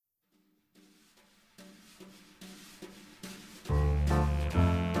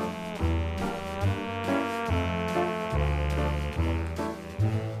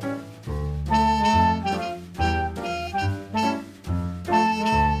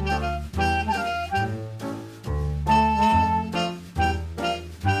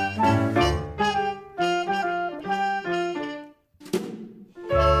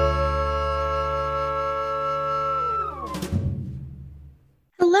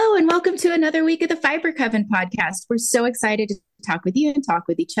and welcome to another week of the Fiber Coven podcast. We're so excited to talk with you and talk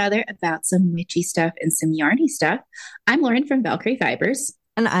with each other about some witchy stuff and some yarny stuff. I'm Lauren from Valkyrie Fibers.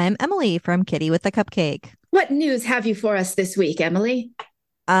 And I'm Emily from Kitty with the Cupcake. What news have you for us this week, Emily?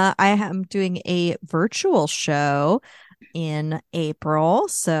 I am doing a virtual show in April.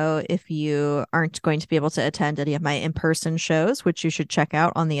 So if you aren't going to be able to attend any of my in-person shows, which you should check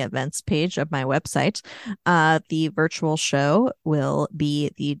out on the events page of my website, the virtual show will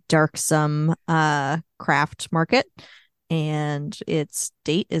be the Darksome Craft Market. And its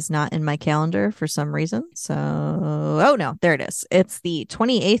date is not in my calendar for some reason. So, oh no, there it is. It's the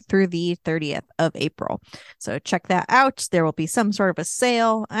 28th through the 30th of April. So check that out. There will be some sort of a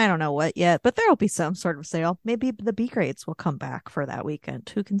sale. I don't know what yet, but there will be some sort of sale. Maybe the B grades will come back for that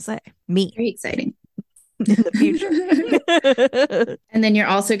weekend. Who can say? Me. Very exciting. In the future. And then you're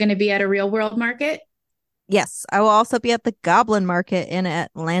also going to be at a real world market? Yes, I will also be at the Goblin Market in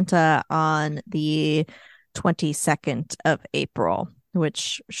Atlanta on the 22nd of April,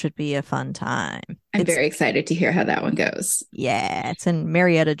 which should be a fun time. I'm very excited to hear how that one goes. Yeah, it's in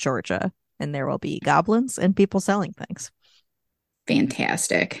Marietta, Georgia, and there will be goblins and people selling things.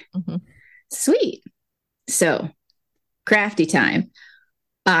 Fantastic. Mm-hmm. Sweet. So, crafty time.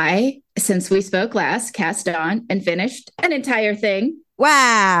 Since we spoke last, cast on and finished an entire thing.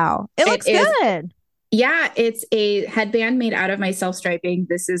 Wow. It looks good. Yeah, it's a headband made out of my self-striping.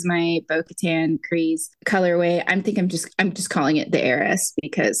 This is my Bo-Katan Crease colorway. I'm just calling it the Heiress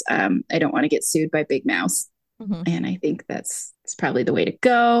because I don't want to get sued by Big Mouse. Mm-hmm. And I think it's probably the way to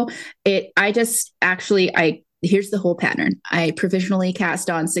go. Here's the whole pattern. I provisionally cast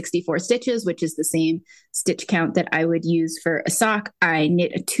on 64 stitches, which is the same stitch count that I would use for a sock. I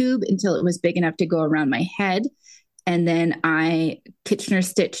knit a tube until it was big enough to go around my head. And then I Kitchener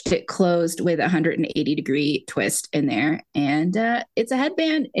stitched it closed with a 180-degree twist in there. And it's a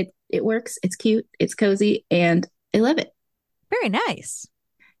headband. It works. It's cute. It's cozy. And I love it. Very nice.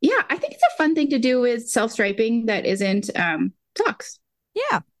 Yeah, I think it's a fun thing to do with self-striping that isn't socks.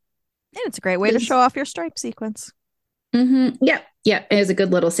 Yeah. And it's a great way to show off your stripe sequence. Mm-hmm. Yeah. It is a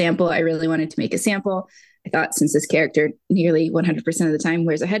good little sample. I really wanted to make a sample. I thought since this character nearly 100% of the time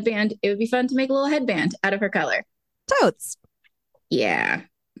wears a headband, it would be fun to make a little headband out of her color. Totes. Yeah.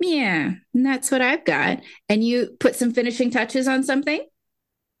 And that's what I've got. And you put some finishing touches on something?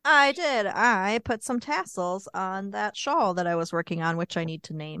 I did. I put some tassels on that shawl that I was working on, which I need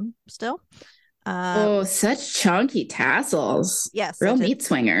to name still. Such chunky tassels. Yes. Real meat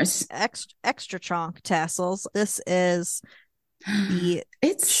swingers. Extra chonk tassels. This is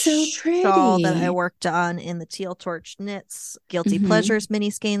it's so pretty shawl that I worked on in the Teal Torch Knits Guilty Pleasures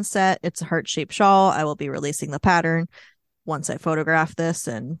mini skein set. It's a heart-shaped shawl. I will be releasing the pattern once I photograph this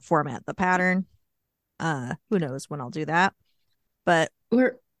and format the pattern. Who knows when I'll do that? But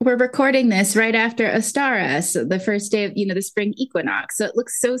we're recording this right after Ostara, so the first day of the spring equinox. So it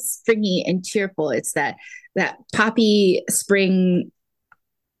looks so springy and cheerful. It's that poppy spring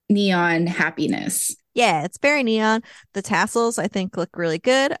neon happiness. Yeah, it's very neon. The tassels, I think, look really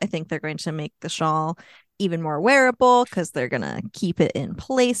good. I think they're going to make the shawl even more wearable because they're going to keep it in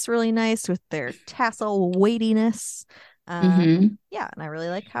place really nice with their tassel weightiness. Yeah, and I really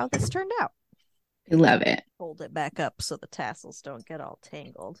like how this turned out. I love it. Hold it back up so the tassels don't get all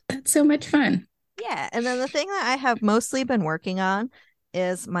tangled. That's so much fun. Yeah, and then the thing that I have mostly been working on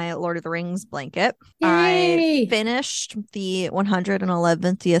is my Lord of the Rings blanket. Yay! I finished the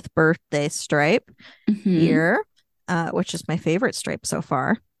 111th birthday stripe here, which is my favorite stripe so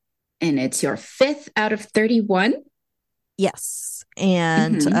far. And it's your 5th out of 31? Yes.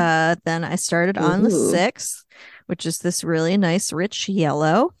 And then I started on the 6th, which is this really nice, rich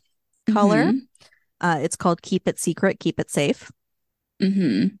yellow color. It's called Keep It Secret, Keep It Safe.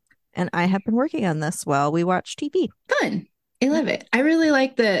 And I have been working on this while we watch TV. Fun. I love it. I really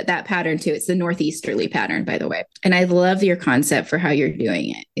like that pattern too. It's the northeasterly pattern, by the way. And I love your concept for how you're doing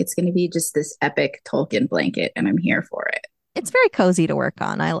it. It's going to be just this epic Tolkien blanket, and I'm here for it. It's very cozy to work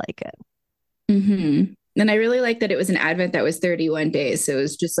on. I like it. And I really like that it was an advent that was 31 days. So it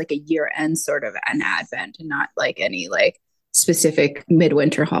was just like a year end sort of an advent and not like any specific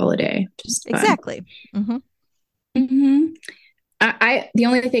midwinter holiday. Just fun. Exactly. The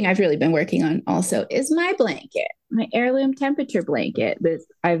only thing I've really been working on also is my blanket, my heirloom temperature blanket.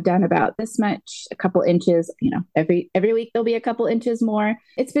 I've done about this much, a couple inches, every week there'll be a couple inches more.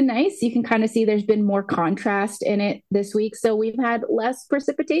 It's been nice. You can kind of see there's been more contrast in it this week. So we've had less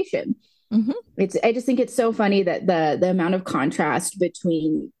precipitation. Hmm. I just think it's so funny that the amount of contrast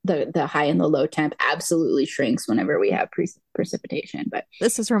between the high and the low temp absolutely shrinks whenever we have precipitation. But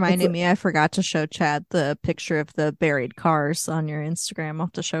This is it's reminding me, I forgot to show Chad the picture of the buried cars on your Instagram. I'll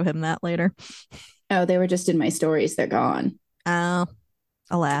have to show him that later. oh, they were just in my stories. They're gone. Oh,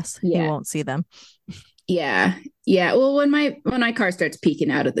 alas, he Yeah. won't see them. Yeah. Yeah. Well, when my car starts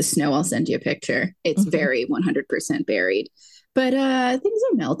peeking out of the snow, I'll send you a picture. It's Mhm. very 100% buried. But things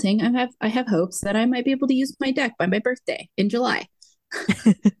are melting. I have hopes that I might be able to use my deck by my birthday in July.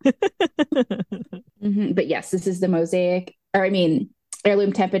 But yes, this is the mosaic, or I mean,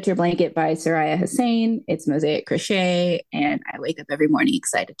 heirloom temperature blanket by Soraya Hussein. It's mosaic crochet, and I wake up every morning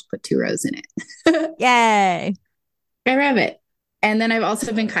excited to put 2 rows in it. Yay. I love it. And then I've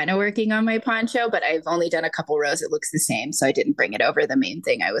also been kind of working on my poncho, but I've only done a couple rows. It looks the same, so I didn't bring it over. The main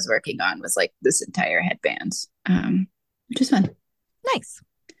thing I was working on was like this entire headband, which is fun. Nice.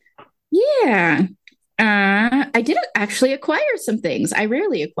 Yeah. I did actually acquire some things. I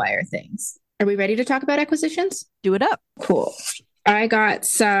rarely acquire things. Are we ready to talk about acquisitions? Do it up. Cool. I got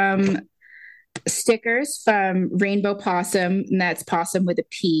some stickers from Rainbow Possum, and that's possum with a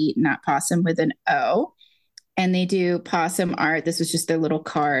P, not possum with an O. And they do possum art. This was just their little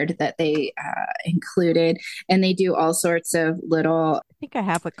card that they included. And they do all sorts of little. I think I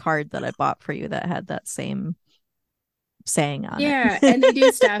have a card that I bought for you that had that same saying on Yeah. And they do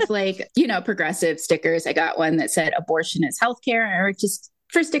it. stuff like, progressive stickers. I got one that said abortion is healthcare, or just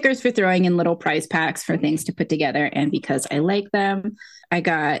for stickers for throwing in little prize packs for things to put together. And because I like them, I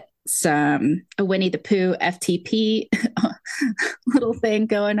got a Winnie the Pooh FTP little thing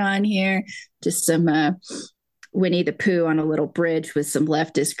going on here. Just some Winnie the Pooh on a little bridge with some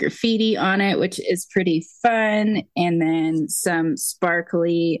leftist graffiti on it, which is pretty fun. And then some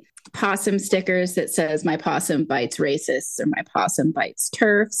sparkly possum stickers that says my possum bites racists or my possum bites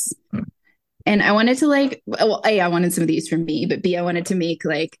turfs. And I wanted to well, A, I wanted some of these for me, but B, I wanted to make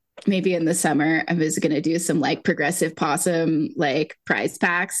like maybe in the summer, I was going to do some like progressive possum like prize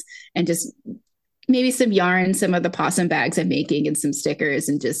packs and just maybe some yarn, some of the possum bags I'm making, and some stickers,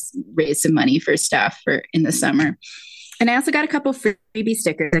 and just raise some money for stuff for in the summer. And I also got a couple freebie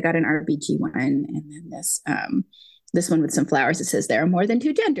stickers. I got an RBG one, and then this one with some flowers that says there are more than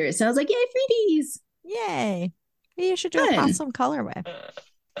two genders. So I was like, yay, freebies! Yay. Maybe you should do a Fun. possum colorway.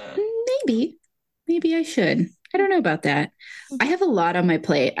 Maybe I should. I don't know about that. I have a lot on my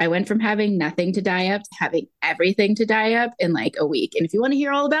plate. I went from having nothing to dye up to having everything to dye up in like a week. And if you want to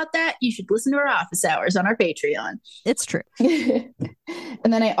hear all about that, you should listen to our office hours on our Patreon. It's true. And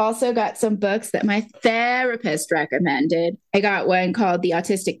then I also got some books that my therapist recommended. I got one called The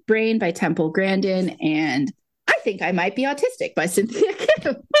Autistic Brain by Temple Grandin, and I Think I Might Be Autistic by Cynthia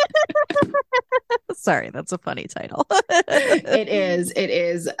Kim. Sorry, that's a funny title. It is. It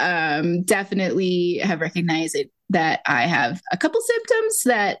is. Definitely have recognized it, that I have a couple symptoms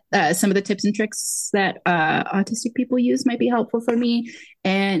that some of the tips and tricks that autistic people use might be helpful for me.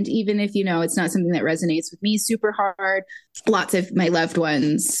 And even if, it's not something that resonates with me super hard, lots of my loved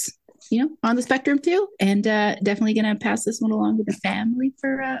ones, on the spectrum too. And definitely going to pass this one along to the family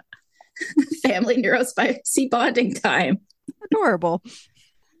for family neurospicy bonding time. Adorable.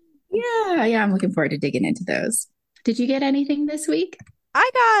 Yeah, I'm looking forward to digging into those. Did you get anything this week?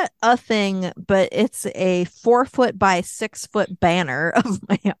 I got a thing, but it's a 4 foot by 6 foot banner of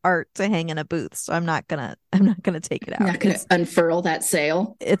my art to hang in a booth. So I'm not gonna take it out. I'm not gonna unfurl that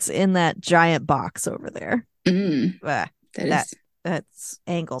sail. It's in that giant box over there. That's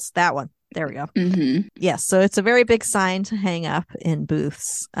angles. That one. There we go. Mm-hmm. Yes, so it's a very big sign to hang up in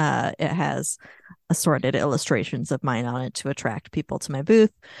booths. It has assorted illustrations of mine on it to attract people to my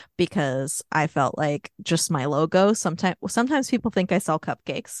booth, because I felt like just my logo. Sometimes people think I sell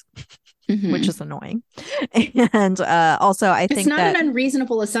cupcakes, Mm-hmm. which is annoying. And also, I think it's not that an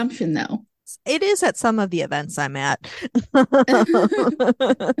unreasonable assumption, though. it is at some of the events I'm at.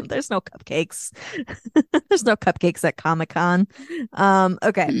 There's no cupcakes. There's no cupcakes at Comic-Con.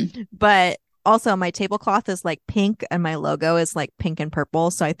 Okay. But also my tablecloth is like pink and my logo is like pink and purple.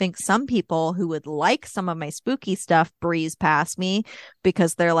 So I think some people who would like some of my spooky stuff breeze past me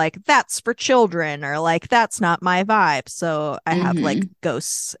because they're like, that's for children, or like, that's not my vibe. So I have like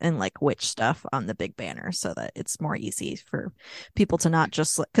ghosts and like witch stuff on the big banner so that it's more easy for people to not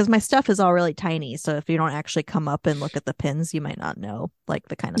just, because my stuff is all really tiny. So if you don't actually come up and look at the pins, you might not know like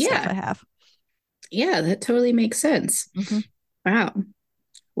the kind of stuff I have. Yeah, that totally makes sense. Mm-hmm. Wow.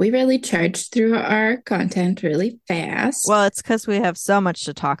 We really charged through our content really fast. Well, it's because we have so much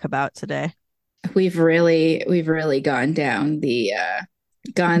to talk about today. We've really gone down the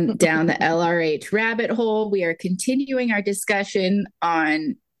LRH rabbit hole. We are continuing our discussion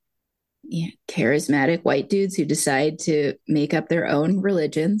on Yeah, charismatic white dudes who decide to make up their own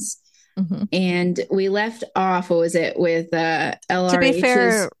religions. Mm-hmm. And we left off, what was it, with To be LRH's.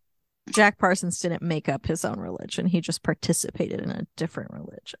 fair, Jack Parsons didn't make up his own religion. He just participated in a different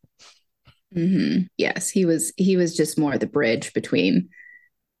religion. Yes, he was just more the bridge between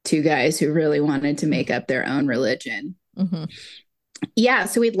two guys who really wanted to make up their own religion. Mm-hmm. Yeah,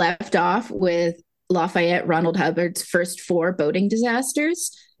 so we left off with Lafayette Ronald Hubbard's first four boating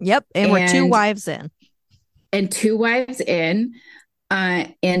disasters, Yep. And we're two and wives in. two wives in,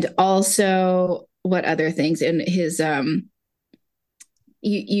 and also what other things in his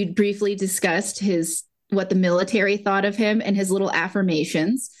you briefly discussed his what the military thought of him and his little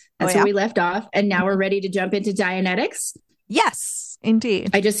affirmations. Oh, That's yeah. where we left off, and now we're Mhm. ready to jump into Dianetics. Yes, indeed.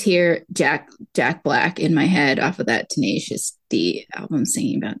 I just hear Jack Black in my head off of that Tenacious D album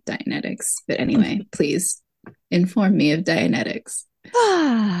singing about Dianetics. But anyway, please inform me of Dianetics.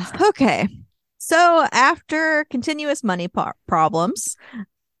 Okay. So after continuous money problems,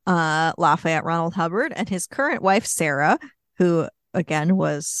 Lafayette Ronald Hubbard and his current wife, Sarah, who again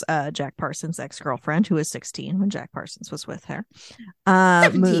was Jack Parsons' ex-girlfriend, who was 16 when Jack Parsons was with her.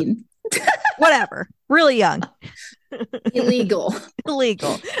 17. Whatever. Really young. Illegal.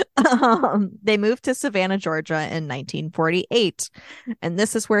 Illegal. They moved to Savannah, Georgia in 1948. And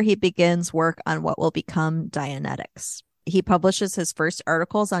this is where he begins work on what will become Dianetics. He publishes his first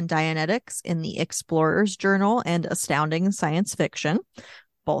articles on Dianetics in the Explorer's Journal and Astounding Science Fiction,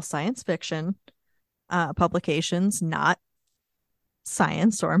 both science fiction publications, not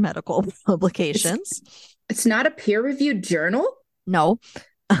science or medical publications. It's not a peer-reviewed journal? No.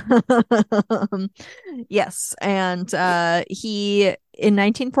 Yes. And he, in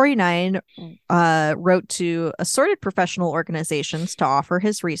 1949, wrote to assorted professional organizations to offer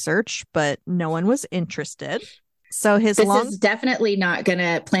his research, but no one was interested. So this is definitely not going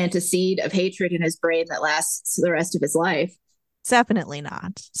to plant a seed of hatred in his brain that lasts the rest of his life. Definitely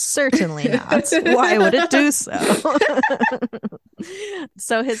not. Certainly not. Why would it do so?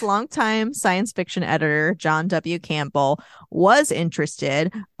 So his longtime science fiction editor, John W. Campbell, was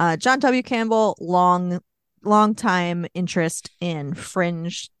interested. John W. Campbell, long time interest in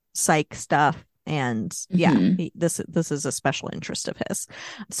fringe psych stuff. And this is a special interest of his.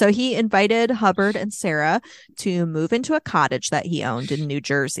 So he invited Hubbard and Sarah to move into a cottage that he owned in New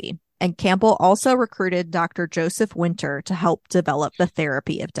Jersey. And Campbell also recruited Dr. Joseph Winter to help develop the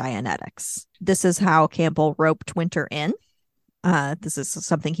therapy of Dianetics. This is how Campbell roped Winter in. This is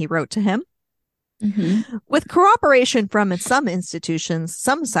something he wrote to him. Mm-hmm. With cooperation from some institutions,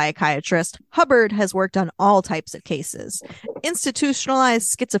 some psychiatrists, Hubbard has worked on all types of cases.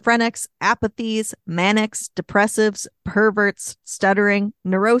 Institutionalized schizophrenics, apathies, manics, depressives, perverts, stuttering,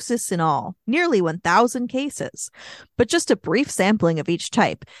 neurosis and all. Nearly 1,000 cases. But just a brief sampling of each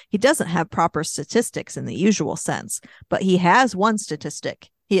type. He doesn't have proper statistics in the usual sense, but he has one statistic.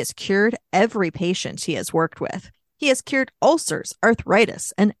 He has cured every patient he has worked with. He has cured ulcers,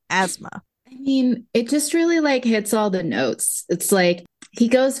 arthritis, and asthma. I mean, it just really hits all the notes. It's like he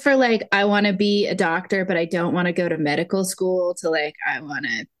goes for I want to be a doctor, but I don't want to go to medical school, to I want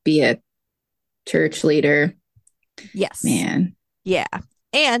to be a church leader. Yes. Man. Yeah.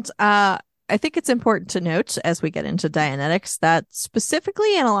 And I think it's important to note as we get into Dianetics that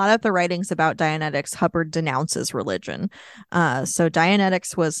specifically in a lot of the writings about Dianetics, Hubbard denounces religion. So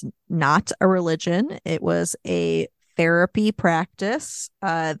Dianetics was not a religion. It was a therapy practice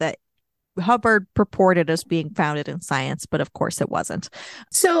that Hubbard purported as being founded in science, but of course it wasn't.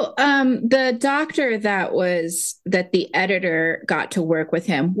 So the doctor that the editor got to work with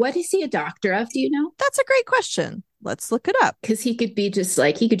him, what is he a doctor of? Do you know? That's a great question. Let's look it up. Because he could be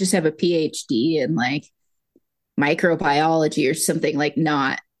he could just have a PhD in microbiology or something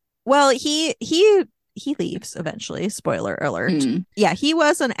not. Well, he leaves eventually. Spoiler alert. Yeah, he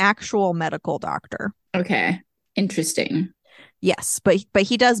was an actual medical doctor. Okay. Interesting. Yes, but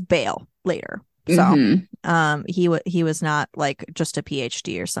he does bail later. So he was not just a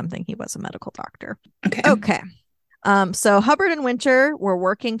PhD or something. He was a medical doctor. Okay. So Hubbard and Winter were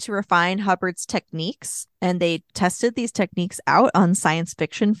working to refine Hubbard's techniques, and they tested these techniques out on science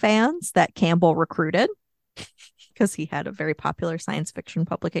fiction fans that Campbell recruited because he had a very popular science fiction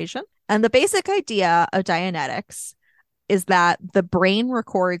publication. And the basic idea of Dianetics is that the brain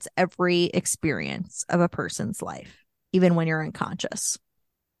records every experience of a person's life, even when you're unconscious.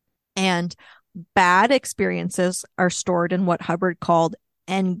 And bad experiences are stored in what Hubbard called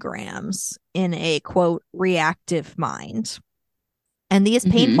engrams in a, quote, reactive mind. And these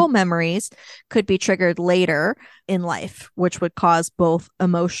painful memories could be triggered later in life, which would cause both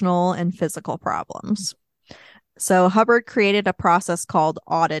emotional and physical problems. So Hubbard created a process called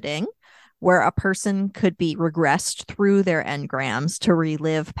auditing, where a person could be regressed through their engrams to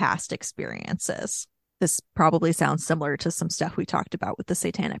relive past experiences. This probably sounds similar to some stuff we talked about with the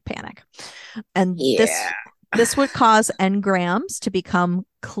Satanic Panic. And Yeah. this would cause engrams to become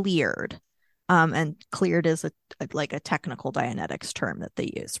cleared. And cleared is like a technical Dianetics term that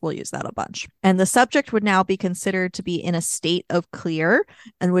they use. We'll use that a bunch. And the subject would now be considered to be in a state of clear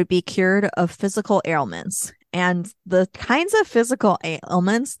and would be cured of physical ailments. And the kinds of physical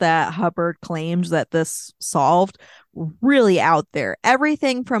ailments that Hubbard claimed that this solved, really out there.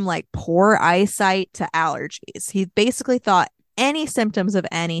 Everything from like poor eyesight to allergies. He basically thought any symptoms of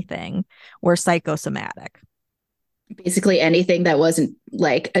anything were psychosomatic. Basically anything that wasn't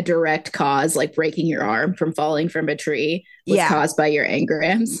like a direct cause, like breaking your arm from falling from a tree, was caused by your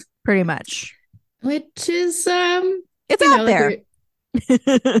engrams. Pretty much. Which is it's out there.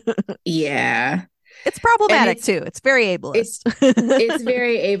 Yeah. It's problematic too. It's very ableist. It's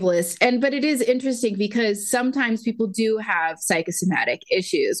very ableist. But it is interesting because sometimes people do have psychosomatic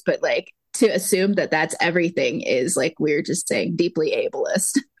issues, but like to assume that that's everything is, like we're just saying, deeply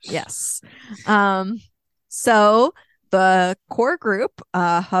ableist. Yes. So the core group,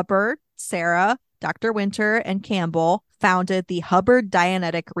 Hubbard, Sarah, Dr. Winter, and Campbell, founded the Hubbard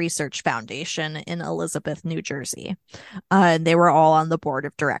Dianetic Research Foundation in Elizabeth, New Jersey. They were all on the board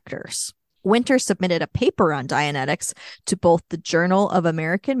of directors. Winter submitted a paper on Dianetics to both the Journal of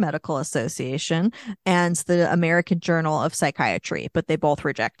American Medical Association and the American Journal of Psychiatry, but they both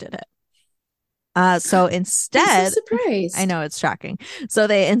rejected it. So instead, I'm so surprised. I know, it's shocking. So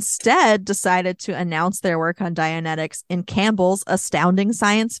they instead decided to announce their work on Dianetics in Campbell's Astounding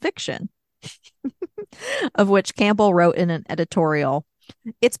Science Fiction, of which Campbell wrote in an editorial,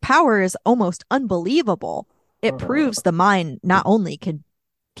 "Its power is almost unbelievable. It proves the mind not only can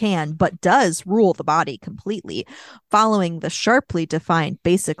but does rule the body completely, following the sharply defined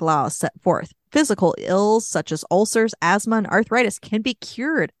basic laws set forth. Physical ills such as ulcers, asthma, and arthritis can be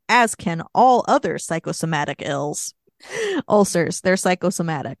cured, as can all other psychosomatic ills." Ulcers, they're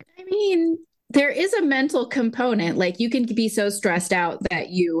psychosomatic. I mean, there is a mental component. Like, you can be so stressed out that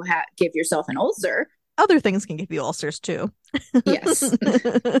you give yourself an ulcer. Other things can give you ulcers too. Yes.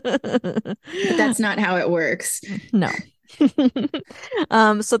 But that's not how it works. No.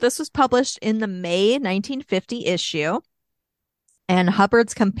 So this was published in the May 1950 issue. And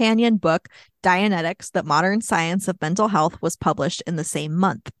Hubbard's companion book, Dianetics, The Modern Science of Mental Health, was published in the same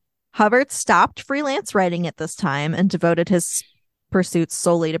month. Hubbard stopped freelance writing at this time and devoted his pursuits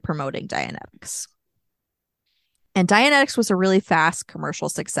solely to promoting Dianetics. And Dianetics was a really fast commercial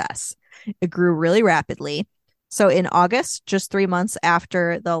success. It grew really rapidly. So in August, just 3 months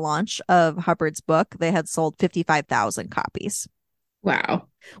after the launch of Hubbard's book, they had sold 55,000 copies. Wow.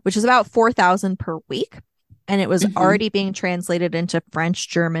 Which is about 4,000 per week. And it was already being translated into French,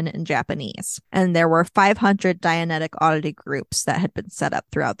 German, and Japanese. And there were 500 Dianetic auditing groups that had been set up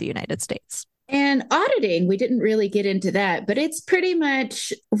throughout the United States. And auditing, we didn't really get into that, but it's pretty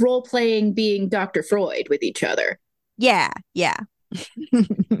much role-playing being Dr. Freud with each other. Yeah. Tell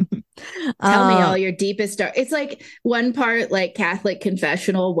me all your deepest dark. It's like one part like Catholic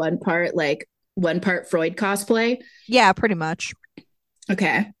confessional, one part Freud cosplay. Yeah, pretty much.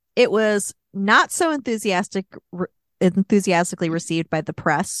 Okay. It was not so enthusiastically received by the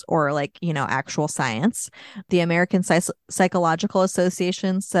press or actual science. The American Psychological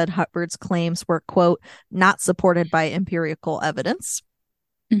Association said Hubbard's claims were, quote, not supported by empirical evidence.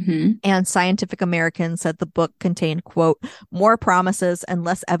 And Scientific American said the book contained, quote, more promises and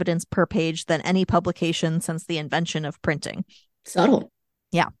less evidence per page than any publication since the invention of printing. Subtle.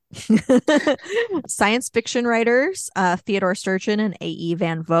 Yeah. Science fiction writers Theodore Sturgeon and A.E.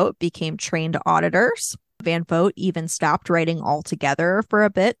 Van Vogt became trained auditors. Van Vogt even stopped writing altogether for a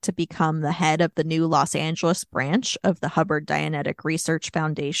bit to become the head of the new Los Angeles branch of the Hubbard Dianetic Research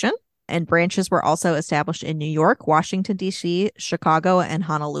Foundation. And branches were also established in New York, Washington, D.C., Chicago, and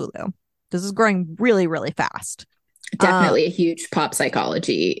Honolulu. This is growing really, really fast. Definitely a huge pop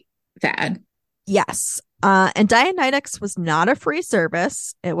psychology fad. Yes. And Dianetics was not a free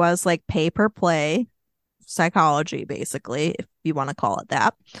service. It was like pay-per-play psychology, basically, if you want to call it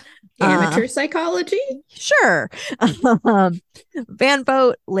that. Amateur psychology? Sure. Van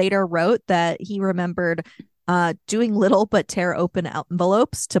Vogt later wrote that he remembered doing little but tear open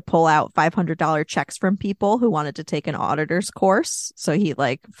envelopes to pull out $500 checks from people who wanted to take an auditor's course. So he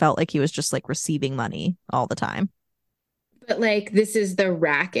felt like he was just receiving money all the time. But this is the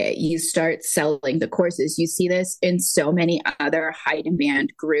racket. You start selling the courses. You see this in so many other high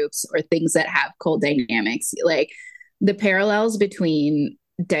demand groups or things that have cold dynamics. The parallels between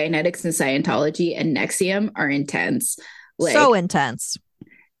Dianetics and Scientology and NXIVM are intense. So intense.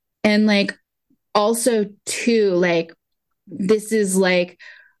 And like also too, like this is like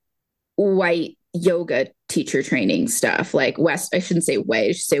white yoga teacher training stuff, like I shouldn't say white,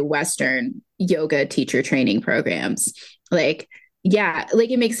 I should say Western yoga teacher training programs. Like, yeah,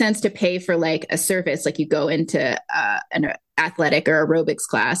 like it makes sense to pay for like a service, like you go into an athletic or aerobics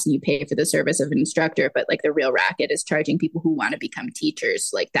class and you pay for the service of an instructor, but like the real racket is charging people who want to become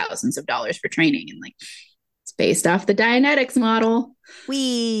teachers like thousands of dollars for training. And like it's based off the Dianetics model.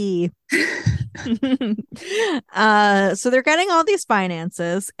 We so they're getting all these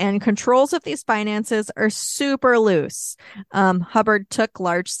finances, and controls of these finances are super loose. Hubbard took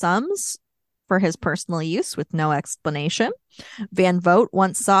large sums for his personal use with no explanation. Van Vogt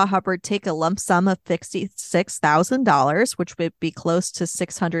once saw Hubbard take a lump sum of $56,000, which would be close to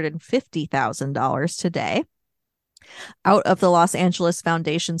 $650,000 today, out of the Los Angeles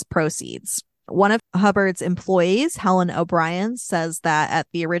Foundation's proceeds. One of Hubbard's employees, Helen O'Brien, says that at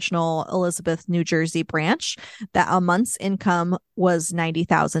the original Elizabeth, New Jersey branch, that a month's income was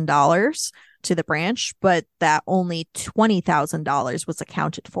 $90,000 to the branch, but that only $20,000 was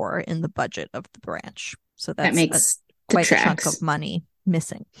accounted for in the budget of the branch. So That that's makes quite a chunk of money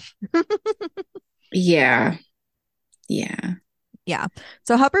missing. Yeah. Yeah. Yeah.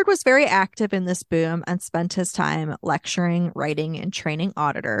 So Hubbard was very active in this boom and spent his time lecturing, writing, and training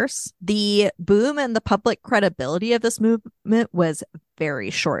auditors. The boom and the public credibility of this movement was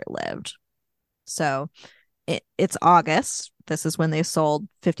very short-lived. So it's August. This is when they sold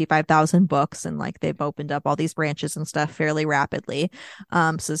 55,000 books, and like they've opened up all these branches and stuff fairly rapidly.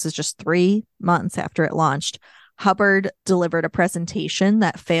 So this is just 3 months after it launched. Hubbard delivered a presentation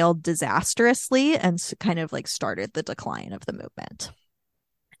that failed disastrously and kind of like started the decline of the movement.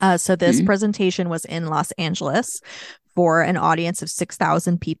 So this presentation was in Los Angeles for an audience of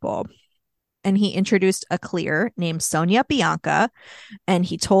 6,000 people. And he introduced a clear named Sonia Bianca. And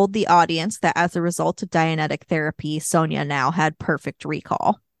he told the audience that as a result of Dianetic therapy, Sonia now had perfect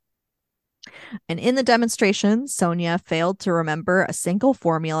recall. And in the demonstration, Sonia failed to remember a single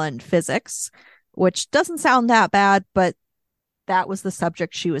formula in physics, which doesn't sound that bad, but that was the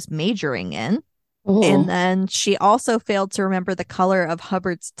subject she was majoring in. Oh. And then she also failed to remember the color of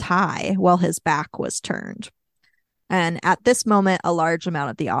Hubbard's tie while his back was turned. And at this moment, a large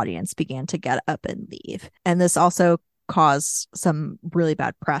amount of the audience began to get up and leave. And this also caused some really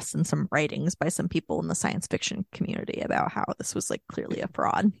bad press and some writings by some people in the science fiction community about how this was like clearly a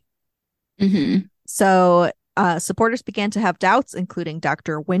fraud. Mm-hmm. So supporters began to have doubts, including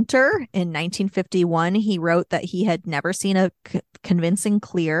Dr. Winter. In 1951, he wrote that he had never seen a convincing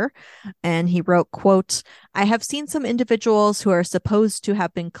clear. And he wrote, quote, "I have seen some individuals who are supposed to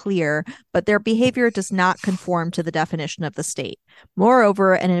have been clear, but their behavior does not conform to the definition of the state.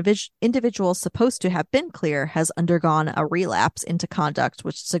 Moreover, an individual supposed to have been clear has undergone a relapse into conduct,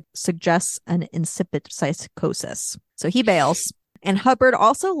 which suggests an insipid psychosis." So he bails. And Hubbard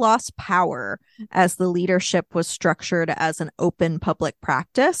also lost power as the leadership was structured as an open public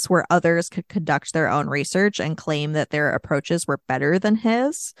practice where others could conduct their own research and claim that their approaches were better than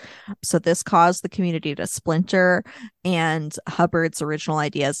his. So this caused the community to splinter and Hubbard's original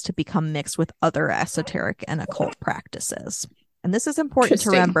ideas to become mixed with other esoteric and occult practices. And this is important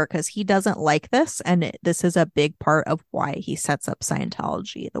to remember because he doesn't like this. And this is a big part of why he sets up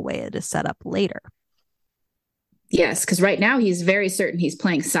Scientology the way it is set up later. Yes, because right now he's very certain he's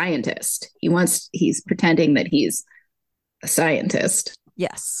playing scientist. He's pretending that he's a scientist.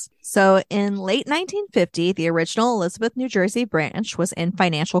 Yes. So in late 1950, the original Elizabeth, New Jersey branch was in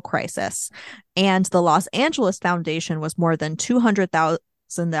financial crisis, and the Los Angeles Foundation was more than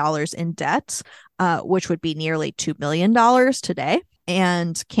 $200,000 in debt, which would be nearly $2 million today.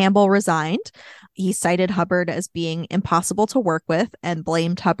 And Campbell resigned. He cited Hubbard as being impossible to work with and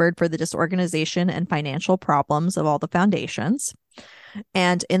blamed Hubbard for the disorganization and financial problems of all the foundations.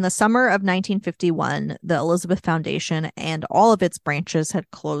 And in the summer of 1951, the Elizabeth Foundation and all of its branches had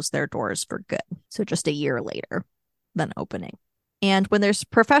closed their doors for good. So just a year later than opening. And when there's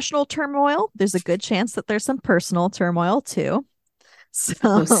professional turmoil, there's a good chance that there's some personal turmoil too.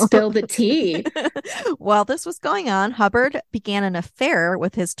 So spill the tea. While this was going on, Hubbard began an affair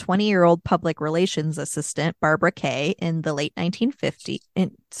with his 20-year-old public relations assistant, Barbara Kay, in the late 1950s.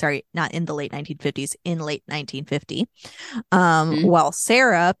 Not in the late 1950s, in late 1950. While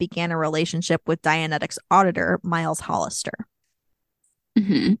Sarah began a relationship with Dianetics auditor, Miles Hollister.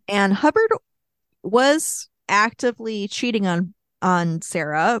 Mm-hmm. And Hubbard was actively cheating on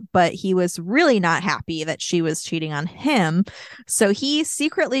Sarah, but he was really not happy that she was cheating on him. So he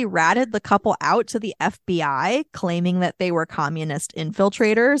secretly ratted the couple out to the FBI, claiming that they were communist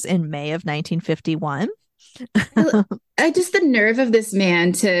infiltrators in May of 1951. I just the nerve of this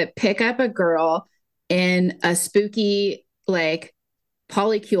man to pick up a girl in a spooky like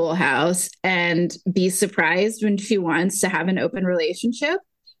polycule house and be surprised when she wants to have an open relationship.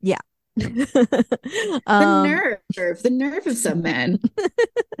 Yeah. The nerve of some men.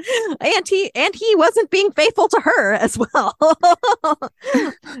 and he wasn't being faithful to her as well.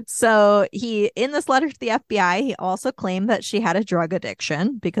 So he, in this letter to the FBI, he also claimed that she had a drug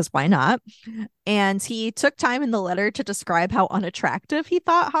addiction, because why not? And he took time in the letter to describe how unattractive he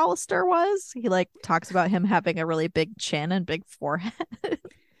thought Hollister was. He like talks about him having a really big chin and big forehead.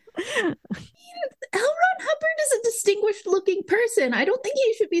 L. Ron Hubbard is a distinguished looking person. I don't think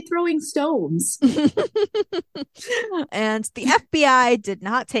he should be throwing stones. And the FBI did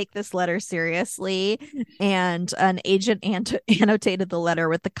not take this letter seriously, and an agent annotated the letter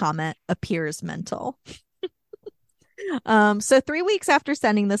with the comment, "appears mental." So 3 weeks after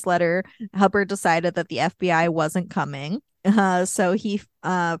sending this letter, Hubbard decided that the FBI wasn't coming. So he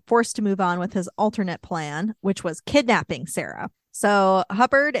forced to move on with his alternate plan, which was kidnapping Sarah. So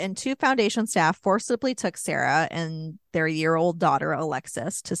Hubbard and 2 foundation staff forcibly took Sarah and their year-old daughter,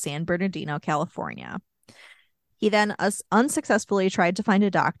 Alexis, to San Bernardino, California. He then unsuccessfully tried to find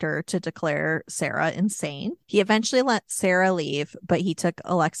a doctor to declare Sarah insane. He eventually let Sarah leave, but he took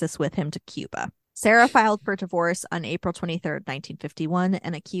Alexis with him to Cuba. Sarah filed for divorce on April 23rd, 1951,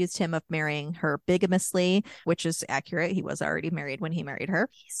 and accused him of marrying her bigamously, which is accurate. He was already married when he married her,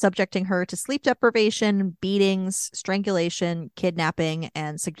 subjecting her to sleep deprivation, beatings, strangulation, kidnapping,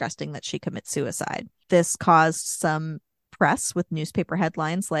 and suggesting that she commit suicide. This caused some press with newspaper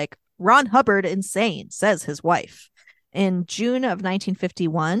headlines like, "Ron Hubbard insane, says his wife." In June of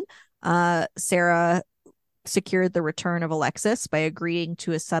 1951, Sarah secured the return of Alexis by agreeing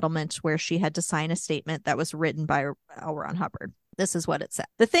to a settlement where she had to sign a statement that was written by L. Ron Hubbard. This is what it said.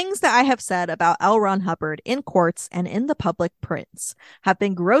 "The things that I have said about L. Ron Hubbard in courts and in the public prints have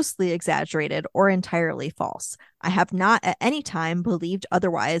been grossly exaggerated or entirely false. I have not at any time believed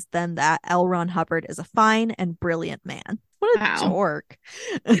otherwise than that L. Ron Hubbard is a fine and brilliant man." What a dork.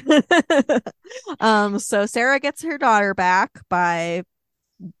 So Sarah gets her daughter back by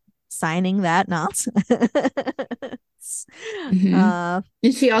signing that nonsense. And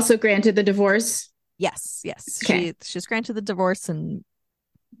she also granted the divorce? Yes. Okay. She's granted the divorce and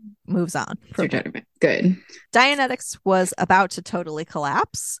moves on. Good. Dianetics was about to totally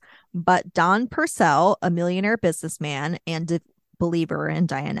collapse, but Don Purcell, a millionaire businessman and a believer in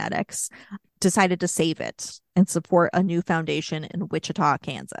Dianetics, decided to save it and support a new foundation in Wichita,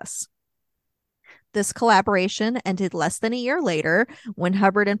 Kansas. This collaboration ended less than a year later when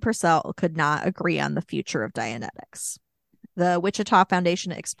Hubbard and Purcell could not agree on the future of Dianetics. The Wichita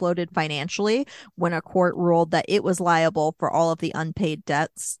Foundation exploded financially when a court ruled that it was liable for all of the unpaid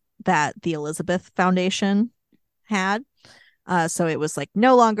debts that the Elizabeth Foundation had. So it was like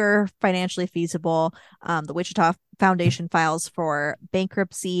no longer financially feasible. The Wichita Foundation files for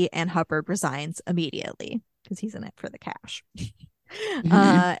bankruptcy, and Hubbard resigns immediately because he's in it for the cash.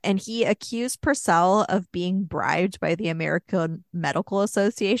 And he accused Purcell of being bribed by the American Medical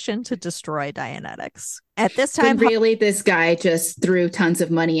Association to destroy Dianetics. At this time, really, this guy just threw tons of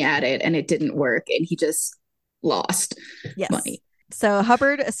money at it and it didn't work, and he just lost money. So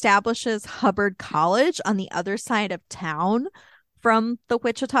Hubbard establishes Hubbard College on the other side of town from the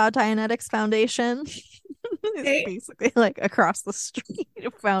Wichita Dianetics Foundation. It's basically like across the street,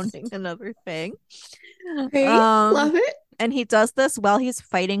 founding another thing. Great. Love it. And he does this while he's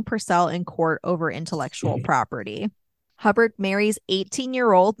fighting Purcell in court over intellectual property. Hubbard marries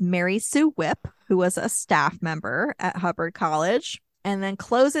 18-year-old Mary Sue Whipp, who was a staff member at Hubbard College, and then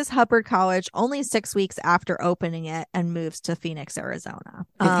closes Hubbard College only 6 weeks after opening it and moves to Phoenix, Arizona.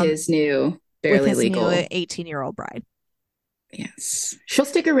 With his new, barely legal 18-year-old bride. Yes. She'll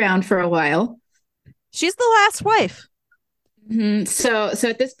stick around for a while. She's the last wife. So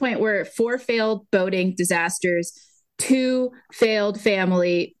at this point, we're 4 failed boating disasters, 2 failed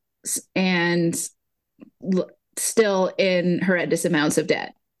family, and still in horrendous amounts of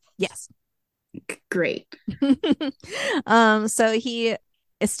debt. Yes. Great. So he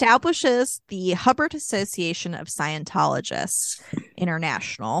establishes the Hubbard Association of Scientologists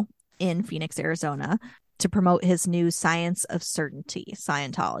International in Phoenix, Arizona, to promote his new Science of Certainty,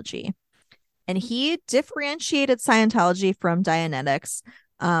 Scientology. And he differentiated Scientology from Dianetics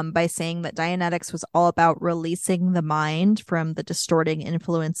by saying that Dianetics was all about releasing the mind from the distorting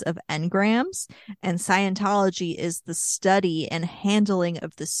influence of engrams, and Scientology is the study and handling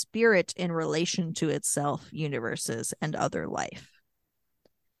of the spirit in relation to itself, universes, and other life.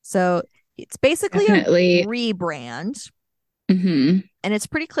 So it's basically a rebrand. And it's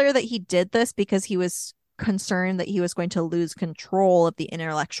pretty clear that he did this because he was concerned that he was going to lose control of the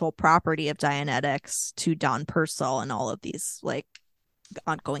intellectual property of Dianetics to Don Purcell and all of these like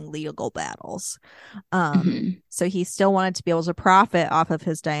ongoing legal battles. So he still wanted to be able to profit off of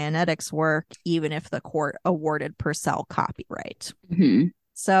his Dianetics work, even if the court awarded Purcell copyright.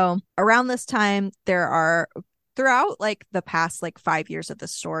 So around this time, there are, throughout like the past like 5 years of the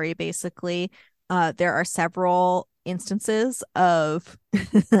story, basically, there are several instances of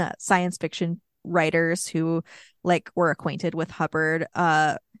science fiction writers who like were acquainted with Hubbard,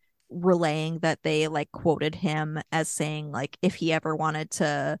 relaying that they like quoted him as saying like if he ever wanted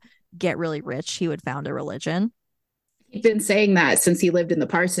to get really rich, he would found a religion. He'd been saying that since he lived in the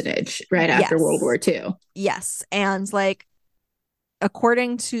parsonage right after World War II. Yes. And like,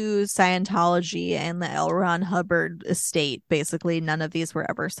 according to Scientology and the L. Ron Hubbard estate, basically none of these were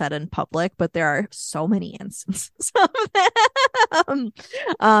ever said in public, but there are so many instances of them.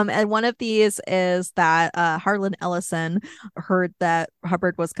 And one of these is that Harlan Ellison heard that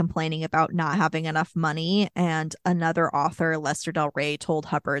Hubbard was complaining about not having enough money, and another author, Lester Del Rey, told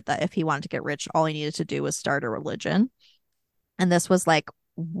Hubbard that if he wanted to get rich, all he needed to do was start a religion. And this was like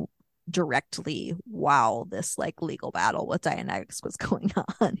directly while this like legal battle with Dianetics was going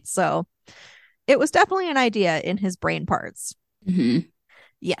on. So it was definitely an idea in his brain parts.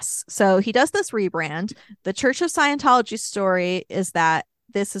 Yes. So he does this rebrand. The Church of Scientology story is that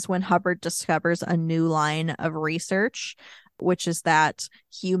this is when Hubbard discovers a new line of research, which is that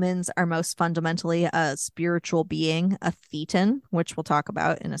humans are most fundamentally a spiritual being, a thetan, which we'll talk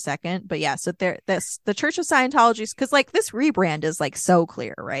about in a second. But yeah, so the Church of Scientology, because like this rebrand is like so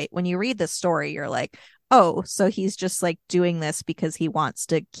clear, right? When you read this story, you're like, oh, so he's just like doing this because he wants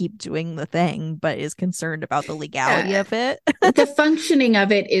to keep doing the thing, but is concerned about the legality of it. The functioning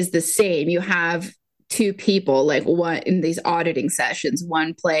of it is the same. You have two people, like one in these auditing sessions,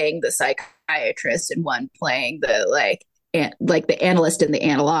 one playing the psychiatrist and one playing the like the analyst and the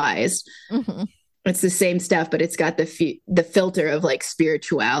analyzed. It's the same stuff, but it's got the filter of like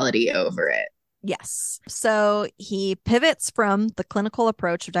spirituality over it. Yes. So he pivots from the clinical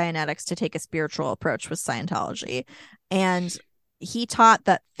approach of Dianetics to take a spiritual approach with Scientology. And he taught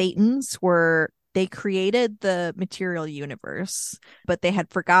that Thetans they created the material universe, but they had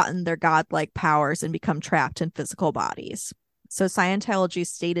forgotten their godlike powers and become trapped in physical bodies. So Scientology's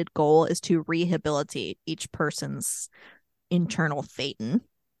stated goal is to rehabilitate each person's internal Thetan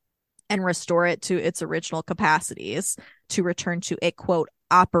and restore it to its original capacities to return to a, quote,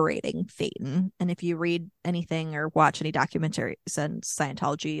 operating Thetan. And if you read anything or watch any documentaries on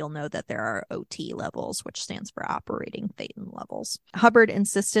Scientology, you'll know that there are OT levels, which stands for operating Thetan levels. Hubbard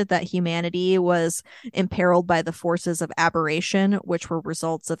insisted that humanity was imperiled by the forces of aberration, which were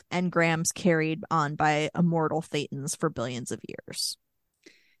results of engrams carried on by immortal Thetans for billions of years.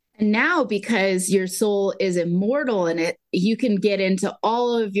 And now, because your soul is immortal in it, you can get into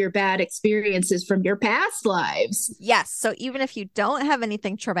all of your bad experiences from your past lives. Yes. So even if you don't have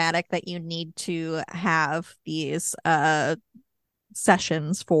anything traumatic that you need to have these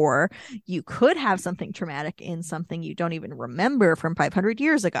sessions for, you could have something traumatic in something you don't even remember from 500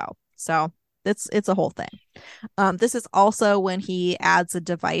 years ago. So it's a whole thing. This is also when he adds a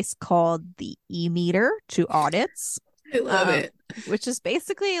device called the e-meter to audits. I love it. Which is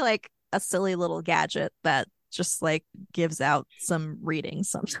basically like a silly little gadget that just like gives out some readings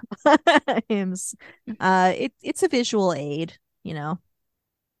sometimes. It's a visual aid, you know.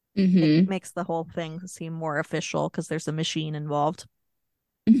 It makes the whole thing seem more official because there's a machine involved.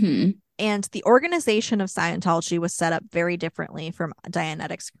 And the organization of Scientology was set up very differently from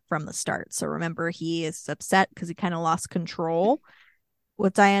Dianetics from the start. So remember, he is upset because he kind of lost control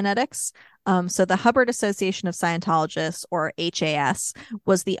with Dianetics. So the Hubbard Association of Scientologists, or HAS,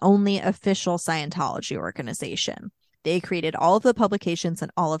 was the only official Scientology organization. They created all of the publications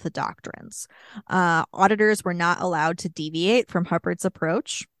and all of the doctrines. Auditors were not allowed to deviate from Hubbard's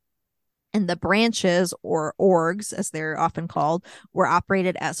approach. And the branches, or orgs, as they're often called, were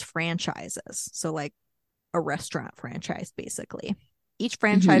operated as franchises. So like a restaurant franchise, basically. Each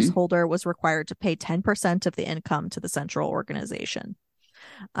franchise holder was required to pay 10% of the income to the central organization.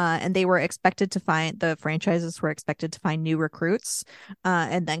 And they were expected to the franchises were expected to find new recruits,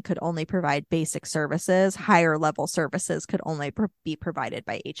 and then could only provide basic services. Higher level services could only be provided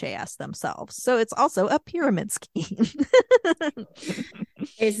by HAS themselves. So it's also a pyramid scheme.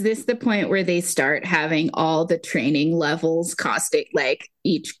 Is this the point where they start having all the training levels costing, like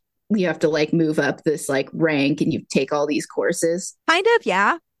each, you have to like move up this like rank and you take all these courses? Kind of,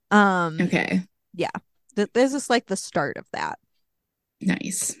 yeah. Okay. Yeah. This is like the start of that.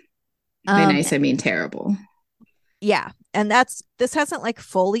 Nice. By nice, I mean terrible. Yeah. And this hasn't like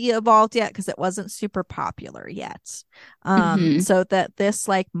fully evolved yet because it wasn't super popular yet. Hmm. So that this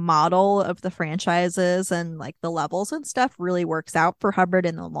like model of the franchises and like the levels and stuff really works out for Hubbard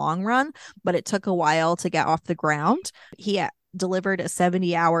in the long run, but it took a while to get off the ground. He delivered a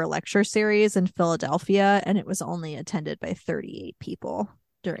 70-hour lecture series in Philadelphia, and it was only attended by 38 people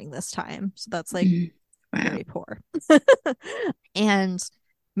during this time. So that's like Wow. very poor. And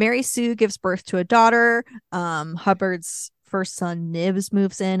Mary Sue gives birth to a daughter. Hubbard's first son, Nibs,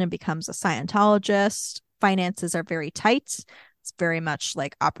 moves in and becomes a Scientologist. Finances are very tight. It's very much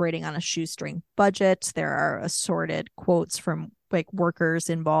like operating on a shoestring budget. There are assorted quotes from like workers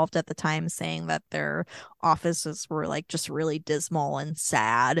involved at the time saying that their offices were like just really dismal and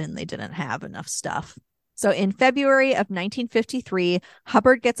sad and they didn't have enough stuff. So in February of 1953,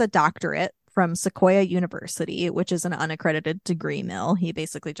 Hubbard gets a doctorate from Sequoia University, which is an unaccredited degree mill. He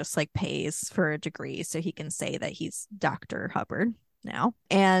basically just like pays for a degree so he can say that he's Dr. Hubbard now.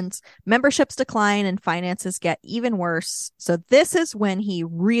 And memberships decline and finances get even worse. So this is when he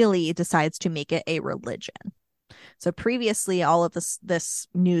really decides to make it a religion. So previously, all of this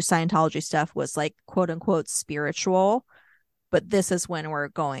new Scientology stuff was like quote unquote spiritual, but this is when we're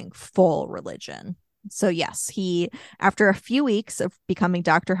going full religion. So yes, after a few weeks of becoming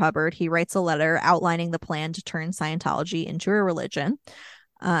Dr. Hubbard, he writes a letter outlining the plan to turn Scientology into a religion.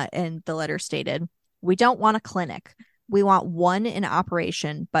 And the letter stated, "We don't want a clinic. We want one in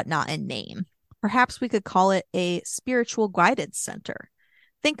operation, but not in name. Perhaps we could call it a spiritual guidance center.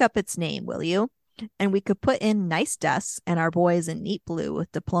 Think up its name, will you? And we could put in nice desks and our boys in neat blue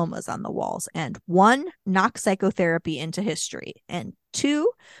with diplomas on the walls. And 1, knock psychotherapy into history. And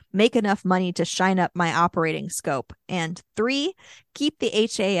 2, make enough money to shine up my operating scope. And 3, keep the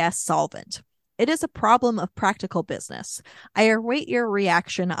HAS solvent. It is a problem of practical business. I await your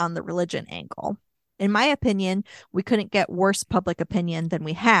reaction on the religion angle. In my opinion, we couldn't get worse public opinion than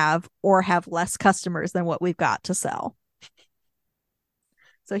we have, or have less customers than what we've got to sell."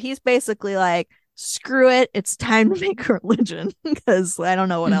 So he's basically like, screw it, it's time to make a religion because I don't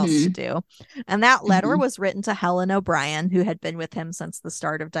know what else to do. And that letter was written to Helen O'Brien, who had been with him since the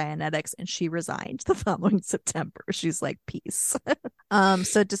start of Dianetics, and she resigned the following September. She's like, peace.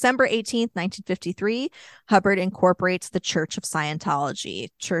 So December 18th, 1953, Hubbard incorporates the Church of Scientology,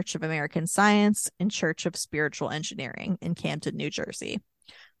 Church of American Science, and Church of Spiritual Engineering in Camden, New Jersey.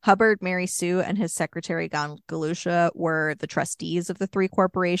 Hubbard, Mary Sue, and his secretary, Gon Galusha, were the trustees of the 3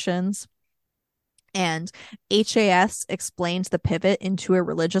 corporations. And HAS explained the pivot into a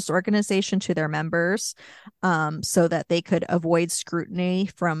religious organization to their members so that they could avoid scrutiny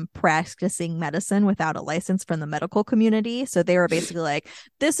from practicing medicine without a license from the medical community. So they were basically like,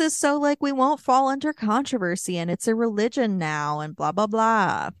 this is so like we won't fall under controversy and it's a religion now and blah, blah,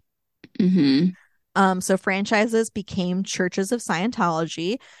 blah. So franchises became churches of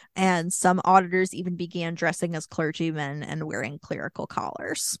Scientology, and some auditors even began dressing as clergymen and wearing clerical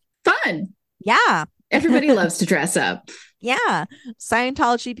collars. Fun. Yeah. Everybody loves to dress up. Yeah.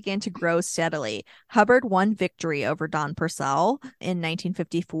 Scientology began to grow steadily. Hubbard won victory over Don Purcell in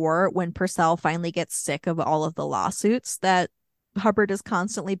 1954 when Purcell finally gets sick of all of the lawsuits that Hubbard is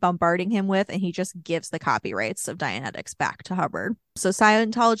constantly bombarding him with, and he just gives the copyrights of Dianetics back to Hubbard. So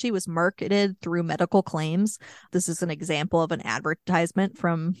Scientology was marketed through medical claims. This is an example of an advertisement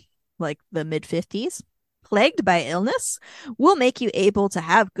from like the mid-50s. Plagued by illness? We'll make you able to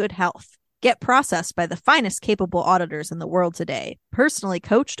have good health. Get processed by the finest capable auditors in the world today. Personally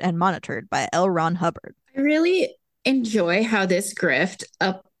coached and monitored by L. Ron Hubbard. I really enjoy how this grift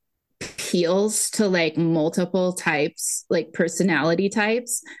appeals to like multiple types, like personality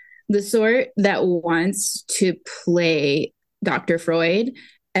types. The sort that wants to play Dr. Freud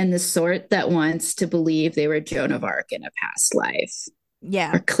and the sort that wants to believe they were Joan of Arc in a past life.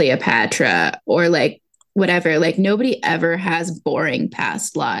 Yeah. Or Cleopatra or like whatever. Like nobody ever has boring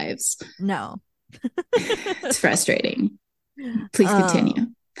past lives. No. It's frustrating. Please continue.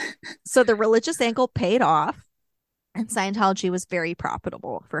 So the religious angle paid off, and Scientology was very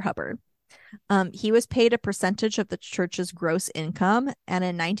profitable for Hubbard. He was paid a percentage of the church's gross income, and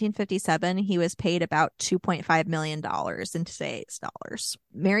in 1957, he was paid about $2.5 million in today's dollars.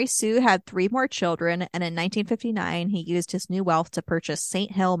 Mary Sue had 3 more children, and in 1959, he used his new wealth to purchase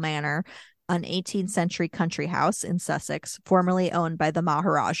St. Hill Manor, an 18th century country house in Sussex, formerly owned by the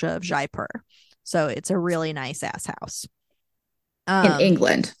Maharaja of Jaipur. So it's a really nice ass house. In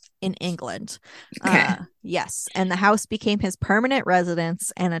England. In England. Okay. Yes. And the house became his permanent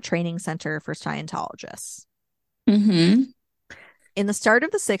residence and a training center for Scientologists. Mm-hmm. In the start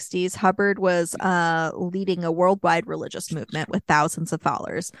of the 60s, Hubbard was leading a worldwide religious movement with thousands of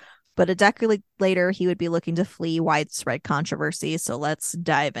followers. But a decade later, he would be looking to flee widespread controversy. So let's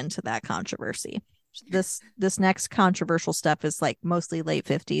dive into that controversy. This next controversial stuff is like mostly late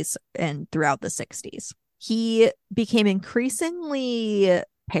 50s and throughout the 60s. He became increasingly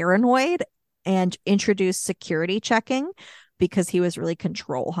paranoid and introduced security checking because he was really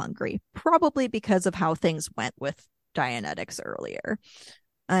control hungry, probably because of how things went with Dianetics earlier.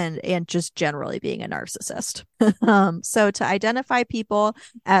 And just generally being a narcissist. So to identify people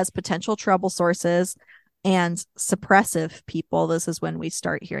as potential trouble sources and suppressive people, this is when we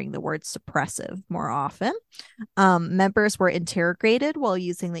start hearing the word suppressive more often. Members were interrogated while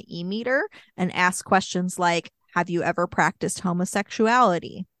using the e-meter and asked questions like, have you ever practiced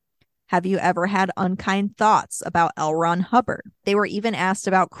homosexuality? Have you ever had unkind thoughts about L. Ron Hubbard? They were even asked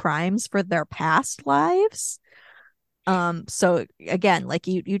about crimes for their past lives. So again, like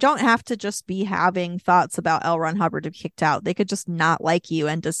you don't have to just be having thoughts about L. Ron Hubbard to be kicked out. They could just not like you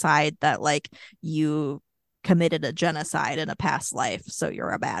and decide that like you committed a genocide in a past life, so you're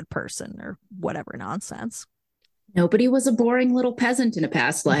a bad person or whatever nonsense. Nobody was a boring little peasant in a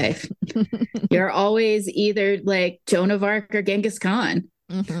past life. You're always either like Joan of Arc or Genghis Khan.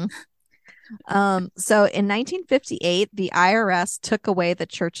 Mm-hmm. So in 1958, the IRS took away the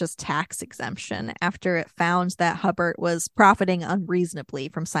church's tax exemption after it found that Hubbard was profiting unreasonably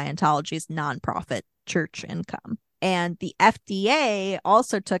from Scientology's nonprofit church income. And the FDA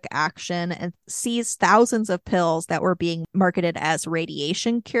also took action and seized thousands of pills that were being marketed as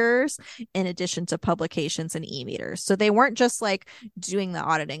radiation cures, in addition to publications and e-meters. So they weren't just like doing the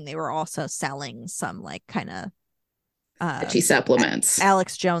auditing, they were also selling some like kind of sketchy supplements.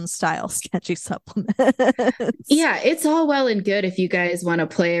 Alex Jones style sketchy supplements. Yeah, it's all well and good if you guys want to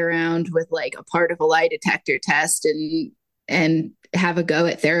play around with like a part of a lie detector test and have a go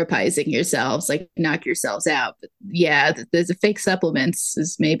at therapizing yourselves, like knock yourselves out. But yeah, there's a fake supplements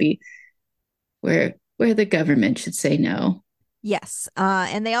is maybe where the government should say no. Yes.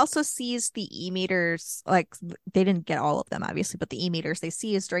 And they also seized the e-meters. Like they didn't get all of them, obviously, but the e-meters they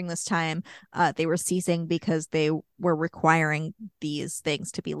seized during this time, they were seizing because they were requiring these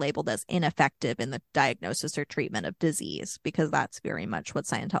things to be labeled as ineffective in the diagnosis or treatment of disease, because that's very much what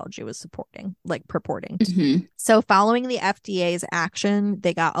Scientology was purporting. Mm-hmm. So following the FDA's action,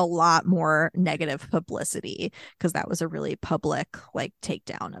 they got a lot more negative publicity because that was a really public like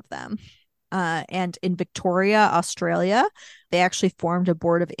takedown of them. And in Victoria, Australia, they actually formed a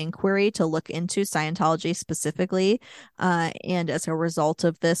board of inquiry to look into Scientology specifically. And as a result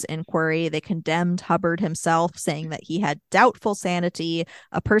of this inquiry, they condemned Hubbard himself, saying that he had doubtful sanity,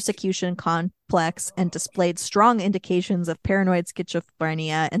 a persecution complex, and displayed strong indications of paranoid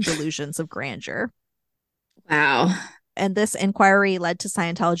schizophrenia and delusions of grandeur. Wow. And this inquiry led to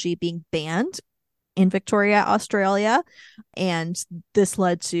Scientology being banned in Victoria, Australia. And this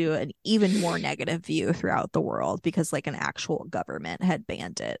led to an even more negative view throughout the world because like an actual government had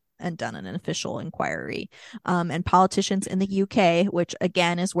banned it and done an official inquiry. And politicians in the UK, which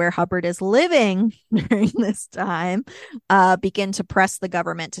again is where Hubbard is living during this time, begin to press the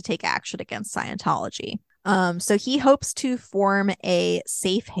government to take action against Scientology. So he hopes to form a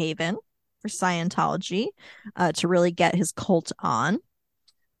safe haven for Scientology to really get his cult on.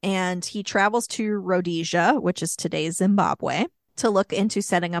 And he travels to Rhodesia, which is today's Zimbabwe, to look into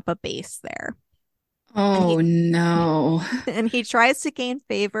setting up a base there. Oh, no. And he tries to gain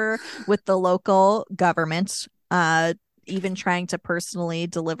favor with the local government, even trying to personally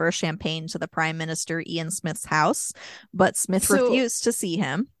deliver champagne to the Prime Minister Ian Smith's house. But Smith refused to see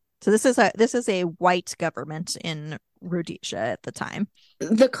him. So this is a white government in Rhodesia at the time.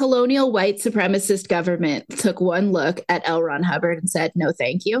 The colonial white supremacist government took one look at L. Ron Hubbard and said, no,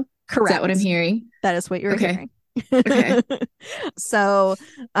 thank you. Correct. Is that what I'm hearing? That is what you're hearing. Okay. So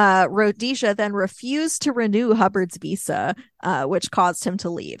Rhodesia then refused to renew Hubbard's visa, which caused him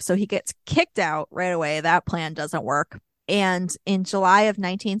to leave. So he gets kicked out right away. That plan doesn't work. And in July of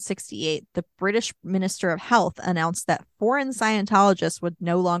 1968, the British Minister of Health announced that foreign Scientologists would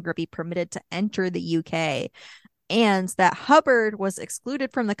no longer be permitted to enter the UK, and that Hubbard was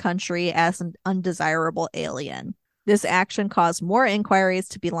excluded from the country as an undesirable alien. This action caused more inquiries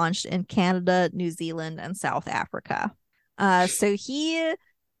to be launched in Canada, New Zealand, and South Africa. So he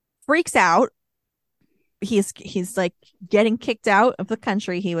freaks out. He's like getting kicked out of the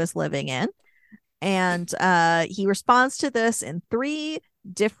country he was living in. And he responds to this in 3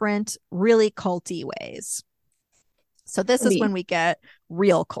 different really culty ways. So this is when we get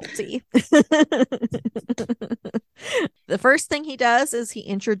real culty. The first thing he does is he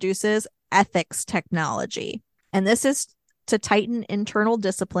introduces ethics technology. And this is to tighten internal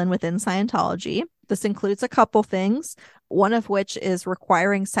discipline within Scientology. This includes a couple things, one of which is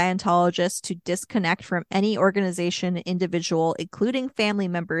requiring Scientologists to disconnect from any organization, individual, including family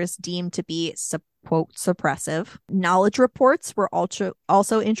members deemed to be, quote, suppressive. Knowledge reports were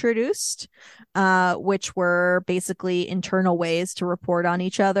also introduced, which were basically internal ways to report on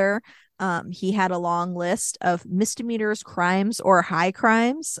each other. He had a long list of misdemeanors, crimes, or high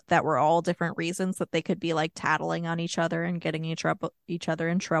crimes that were all different reasons that they could be like tattling on each other and getting each other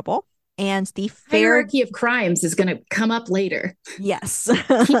in trouble. And the hierarchy of crimes is going to come up later. Yes. Keep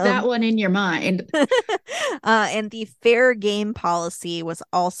that one in your mind. And the fair game policy was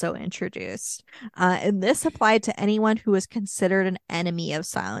also introduced. And this applied to anyone who was considered an enemy of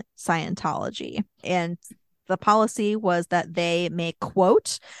Scientology. And the policy was that they may,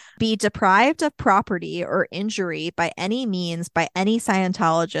 quote, be deprived of property or injury by any means by any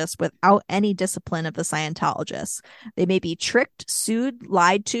Scientologist without any discipline of the Scientologists. They may be tricked, sued,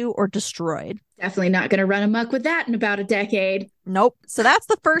 lied to, or destroyed. Definitely not going to run amok with that in about a decade. Nope. So that's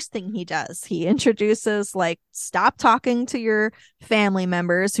the first thing he does. He introduces, like, stop talking to your family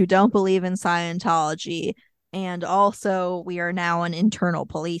members who don't believe in Scientology. And also, we are now an internal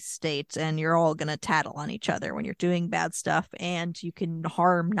police state, and you're all going to tattle on each other when you're doing bad stuff, and you can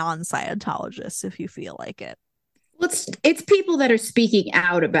harm non-Scientologists if you feel like it. Well, it's people that are speaking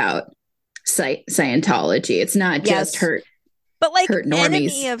out about Scientology. It's not just hurt. But like, hurt normies,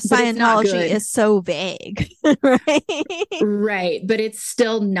 enemy of Scientology is so vague, right? Right. But it's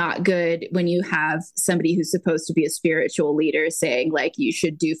still not good when you have somebody who's supposed to be a spiritual leader saying, like, you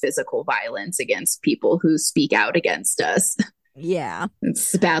should do physical violence against people who speak out against us. Yeah.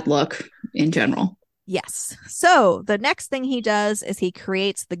 It's a bad look in general. Yes. So the next thing he does is he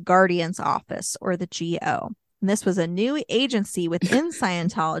creates the Guardian's Office, or the GO. And this was a new agency within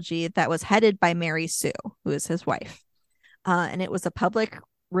Scientology that was headed by Mary Sue, who is his wife. And it was a public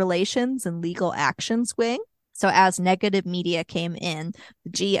relations and legal actions wing. So as negative media came in,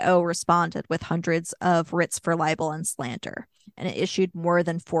 the GO responded with hundreds of writs for libel and slander. And it issued more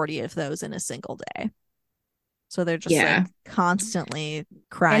than 40 of those in a single day. So they're just like constantly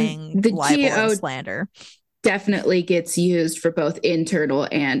crying libel and slander. Definitely gets used for both internal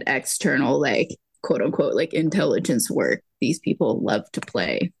and external, like, quote unquote, like intelligence work. These people love to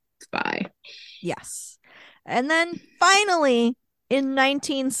play spy. Yes. And then finally, in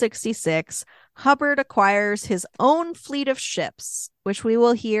 1966, Hubbard acquires his own fleet of ships, which we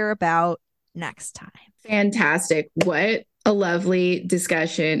will hear about next time. Fantastic. What a lovely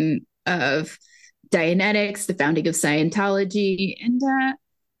discussion of Dianetics, the founding of Scientology. And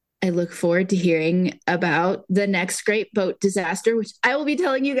I look forward to hearing about the next great boat disaster, which I will be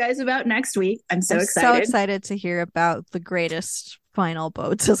telling you guys about next week. I'm so excited to hear about the greatest final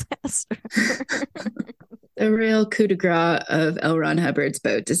boat disaster. The real coup de grace of L. Ron Hubbard's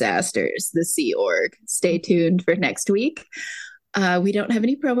boat disasters, the Sea Org. Stay tuned for next week. We don't have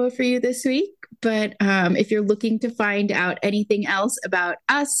any promo for you this week, but if you're looking to find out anything else about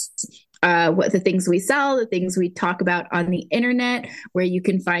us, what the things we sell, the things we talk about on the internet, where you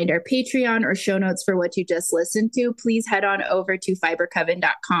can find our Patreon or show notes for what you just listened to, please head on over to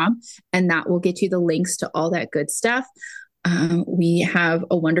fibercoven.com, and that will get you the links to all that good stuff. We have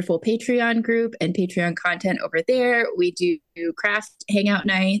a wonderful Patreon group and Patreon content over there. We do craft hangout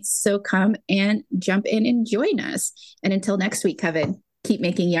nights. So come and jump in and join us. And until next week, Coven, keep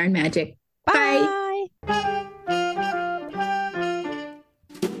making yarn magic. Bye. Bye.